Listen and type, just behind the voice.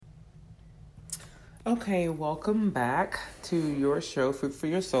Okay, welcome back to your show, Food for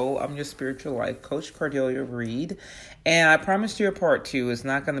Your Soul. I'm your spiritual life coach, Cordelia Reed. And I promised you a part two. It's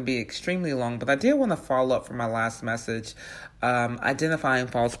not going to be extremely long, but I did want to follow up from my last message, identifying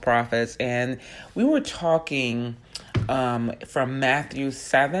false prophets. And we were talking from Matthew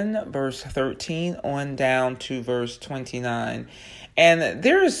 7, verse 13 on down to verse 29. And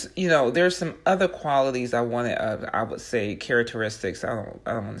there's some other qualities I would say characteristics. I don't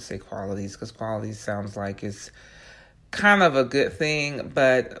want to say qualities because qualities sounds like it's kind of a good thing,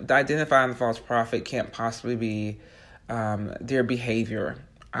 but identifying the false prophet can't possibly be their behavior,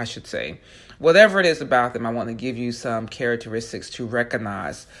 I should say. Whatever it is about them, I want to give you some characteristics to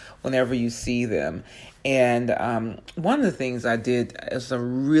recognize whenever you see them. And one of the things I did as a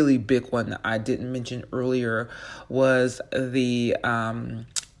really big one I didn't mention earlier was we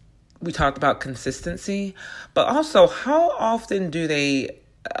talked about consistency, but also how often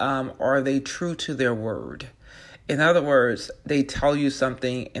are they true to their word? In other words, they tell you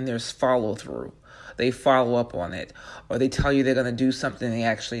something and there's follow through. They follow up on it, or they tell you they're going to do something and they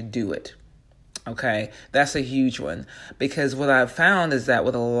actually do it. Okay, that's a huge one, because what I've found is that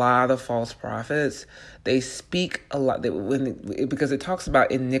with a lot of false prophets, they speak a lot because it talks about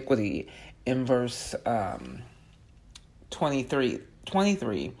iniquity in verse 23.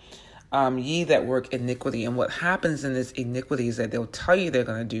 Ye that work iniquity. And what happens in this iniquity is that they'll tell you they're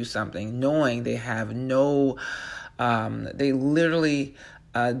going to do something, knowing they have they literally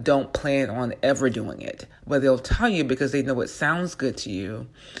don't plan on ever doing it. But they'll tell you because they know it sounds good to you.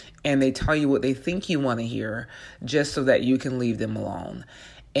 And they tell you what they think you want to hear just so that you can leave them alone.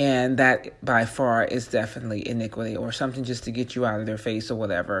 And that by far is definitely iniquity, or something just to get you out of their face or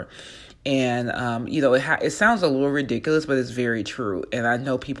whatever. And, it sounds a little ridiculous, but it's very true. And I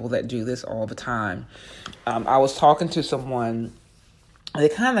know people that do this all the time. I was talking to someone, and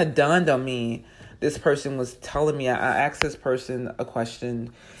it kind of dawned on me. This person was telling me, I asked this person a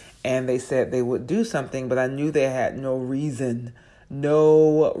question, and they said they would do something, but I knew they had no reason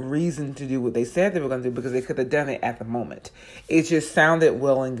to do what they said they were going to do, because they could have done it at the moment. It just sounded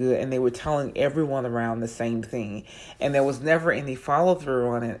well and good, and they were telling everyone around the same thing, and there was never any follow through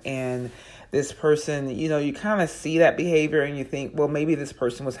on it. And this person, you kind of see that behavior and you think, well, maybe this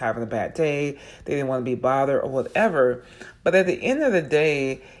person was having a bad day. They didn't want to be bothered or whatever. But at the end of the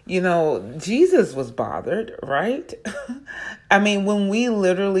day, Jesus was bothered, right? I mean, when we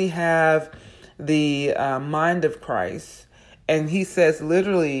literally have the mind of Christ, and he says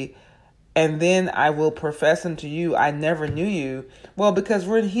literally, and then I will profess unto you, I never knew you. Well, because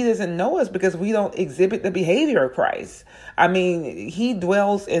he doesn't know us, because we don't exhibit the behavior of Christ. I mean, he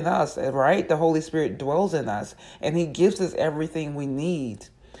dwells in us, right? The Holy Spirit dwells in us, and he gives us everything we need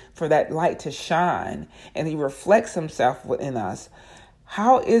for that light to shine, and he reflects himself within us.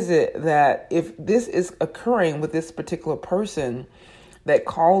 How is it that if this is occurring with this particular person that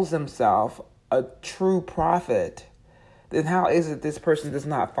calls himself a true prophet, then how is it this person does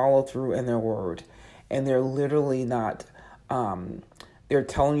not follow through in their word, and they're literally not, they're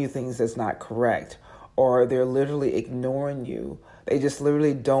telling you things that's not correct, or they're literally ignoring you. They just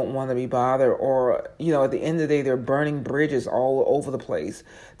literally don't want to be bothered, or, at the end of the day, they're burning bridges all over the place.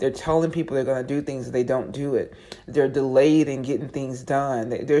 They're telling people they're going to do things and they don't do it. They're delayed in getting things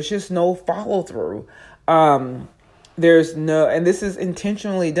done. There's just no follow through. And this is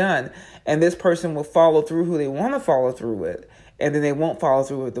intentionally done. And this person will follow through who they want to follow through with. And then they won't follow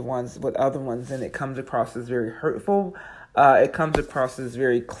through with other ones. And it comes across as very hurtful. It comes across as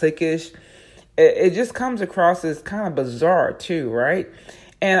very cliquish. It just comes across as kind of bizarre too, right?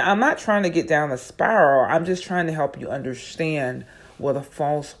 And I'm not trying to get down a spiral. I'm just trying to help you understand what a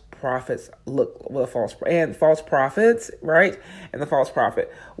false prophets false prophets, right? And the false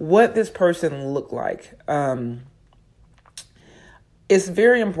prophet, what this person looked like. It's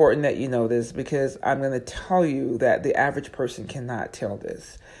very important that you know this, because I'm going to tell you that the average person cannot tell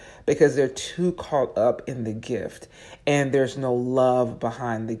this, because they're too caught up in the gift, and there's no love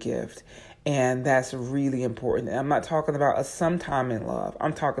behind the gift. And that's really important. And I'm not talking about a sometime in love.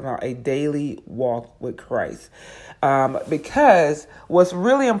 I'm talking about a daily walk with Christ. Because what's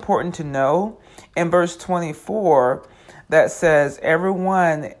really important to know in verse 24, that says,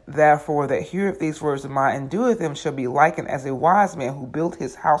 everyone, therefore, that heareth these words of mine and doeth them shall be likened as a wise man who built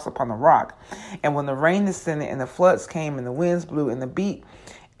his house upon a rock. And when the rain descended and the floods came and the winds blew and beat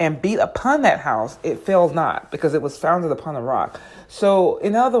upon that house, it fell not, because it was founded upon a rock. So,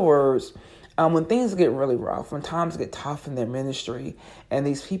 in other words, when things get really rough, when times get tough in their ministry, and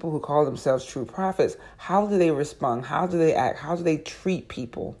these people who call themselves true prophets, how do they respond? How do they act? How do they treat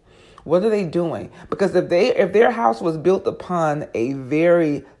people What are they doing? Because if their house was built upon a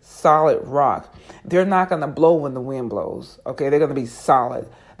very solid rock, they're not going to blow when the wind blows. Okay, they're going to be solid.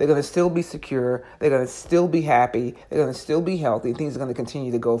 They're going to still be secure. They're going to still be happy. They're going to still be healthy. Things are going to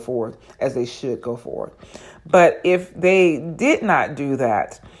continue to go forward as they should go forward. But if they did not do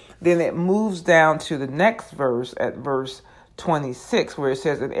that, then it moves down to the next verse at verse 26, where it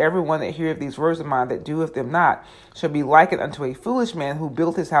says, and everyone that heareth these words of mine that doeth them not shall be likened unto a foolish man who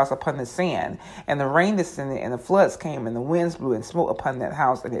built his house upon the sand. And the rain descended, and the floods came, and the winds blew and smote upon that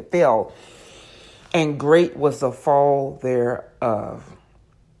house, and it fell. And great was the fall thereof.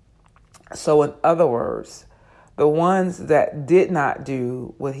 So in other words, the ones that did not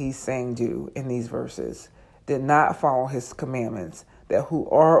do what he's saying do in these verses, did not follow his commandments, that who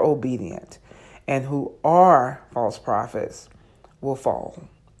are obedient and who are false prophets will fall,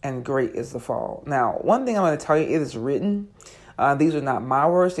 and great is the fall. Now, one thing I'm going to tell you, it is written. These are not my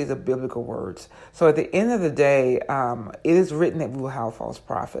words. These are biblical words. So at the end of the day, it is written that we will have false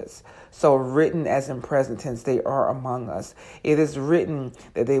prophets. So written as in present tense, they are among us. It is written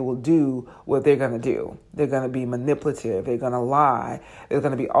that they will do what they're going to do. They're going to be manipulative. They're going to lie. They're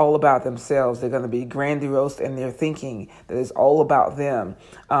going to be all about themselves. They're going to be grandiose in their thinking. That is all about them.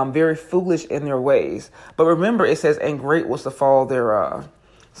 Very foolish in their ways. But remember, it says, and great was the fall thereof.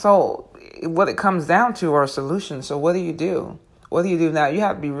 So what it comes down to are solutions. So what do you do? What do you do now? You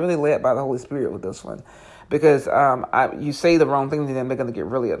have to be really led by the Holy Spirit with this one, because you say the wrong thing to them, they're going to get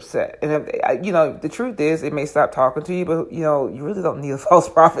really upset. And if, the truth is, it may stop talking to you, but you really don't need a false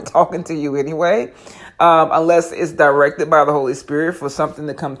prophet talking to you anyway, unless it's directed by the Holy Spirit for something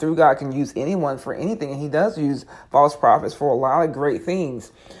to come through. God can use anyone for anything, and He does use false prophets for a lot of great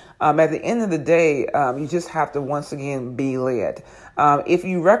things. At the end of the day, you just have to once again be led. If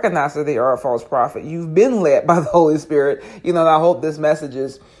you recognize that they are a false prophet, you've been led by the Holy Spirit. And I hope this message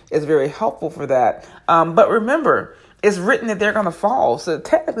is very helpful for that. But remember, it's written that they're going to fall. So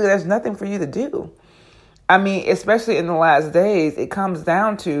technically, there's nothing for you to do. I mean, especially in the last days, it comes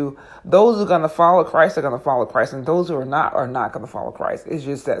down to those who are going to follow Christ are going to follow Christ, and those who are not going to follow Christ. It's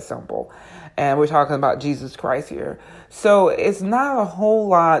just that simple. And we're talking about Jesus Christ here. So it's not a whole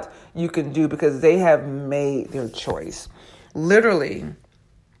lot you can do because they have made their choice. Literally,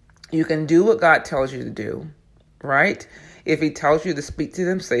 you can do what God tells you to do, right? If He tells you to speak to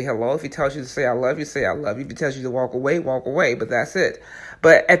them, say hello. If He tells you to say I love you, say I love you. If He tells you to walk away, but that's it.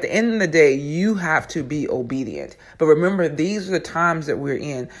 But at the end of the day, you have to be obedient. But remember, these are the times that we're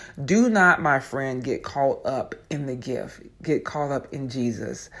in. Do not, my friend, get caught up in the gift. Get caught up in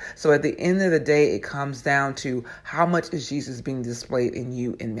Jesus. So at the end of the day, it comes down to how much is Jesus being displayed in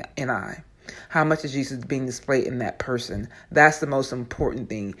you and I. How much is Jesus being displayed in that person? That's the most important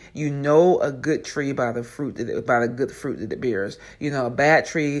thing. You know a good tree by the good fruit that it bears. A bad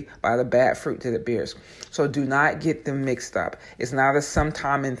tree by the bad fruit that it bears. So do not get them mixed up. It's not a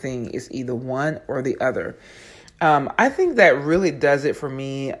sometime thing. It's either one or the other. I think that really does it for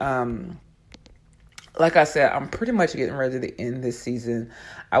me. Like I said, I'm pretty much getting ready to end this season.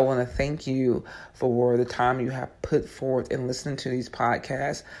 I want to thank you for the time you have put forth in listening to these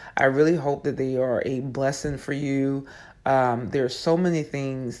podcasts. I really hope that they are a blessing for you. There are so many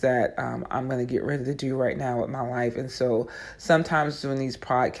things that I'm going to get ready to do right now with my life. And so sometimes doing these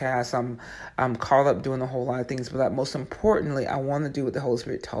podcasts, I'm caught up doing a whole lot of things. But most importantly, I want to do what the Holy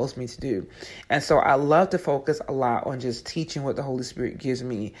Spirit tells me to do. And so I love to focus a lot on just teaching what the Holy Spirit gives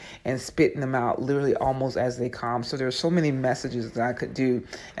me and spitting them out literally almost as they come. So there's so many messages that I could do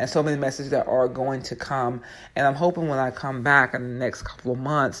and so many messages that are going to come. And I'm hoping when I come back in the next couple of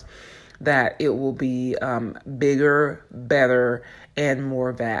months, that it will be bigger, better, and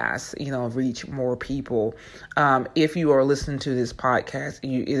more vast, reach more people. If you are listening to this podcast,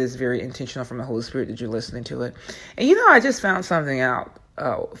 it is very intentional from the Holy Spirit that you're listening to it. And I just found something out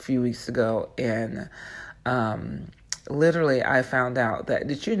a few weeks ago, and literally I found out that,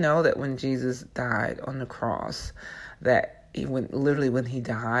 did you know that when Jesus died on the cross, that when he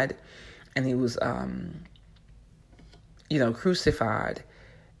died and he was, crucified,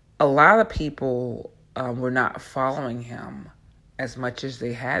 a lot of people were not following him as much as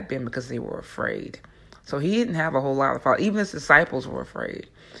they had been because they were afraid. So he didn't have a whole lot of followers. Even his disciples were afraid.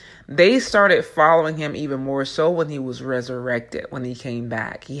 They started following him even more so when he was resurrected, when he came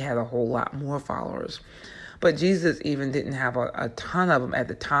back. He had a whole lot more followers. But Jesus even didn't have a ton of them at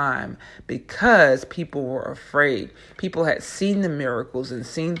the time because people were afraid. People had seen the miracles and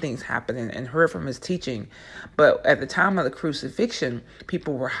seen things happening and heard from his teaching. But at the time of the crucifixion,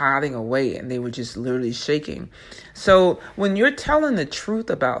 people were hiding away and they were just literally shaking. So when you're telling the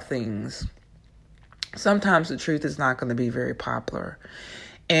truth about things, sometimes the truth is not going to be very popular.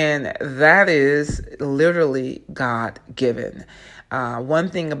 And that is literally God-given. One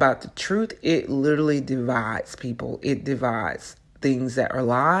thing about the truth, it literally divides people. It divides things that are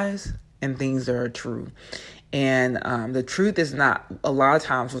lies and things that are true. And the truth is not a lot of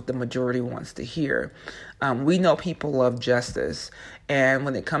times what the majority wants to hear. We know people love justice. And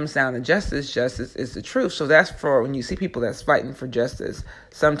when it comes down to justice, justice is the truth. So that's for when you see people that's fighting for justice.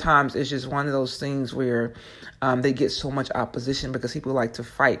 Sometimes it's just one of those things where they get so much opposition because people like to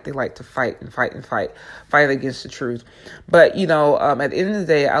fight. They like to fight against the truth. But, at the end of the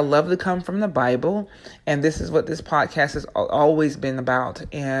day, I love to come from the Bible. And this is what this podcast has always been about.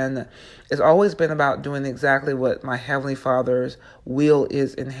 And it's always been about doing exactly what my Heavenly Father's will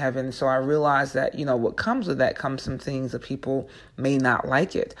is in heaven. So I realize that, what comes with that comes some things that people may not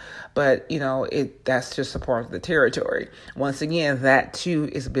like it. But, that's just a part of the territory. Once again, that too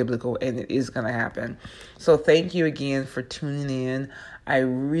is biblical and it is going to happen. So thank you again for tuning in. I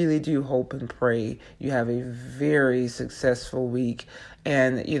really do hope and pray you have a very successful week.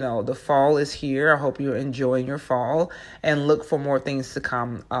 And, the fall is here. I hope you're enjoying your fall and look for more things to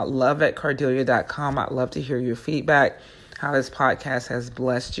come. love@cardelia.com. I'd love to hear your feedback, how this podcast has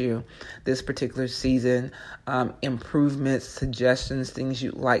blessed you this particular season, improvements, suggestions, things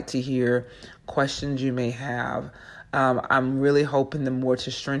you'd like to hear, questions you may have. I'm really hoping the more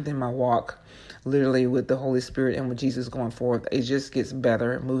to strengthen my walk literally with the Holy Spirit and with Jesus going forth. It just gets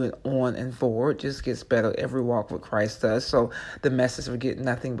better, moving on and forward, just gets better. Every walk with Christ does. So the message will get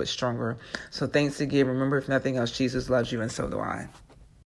nothing but stronger. So thanks again. Remember, if nothing else, Jesus loves you and so do I.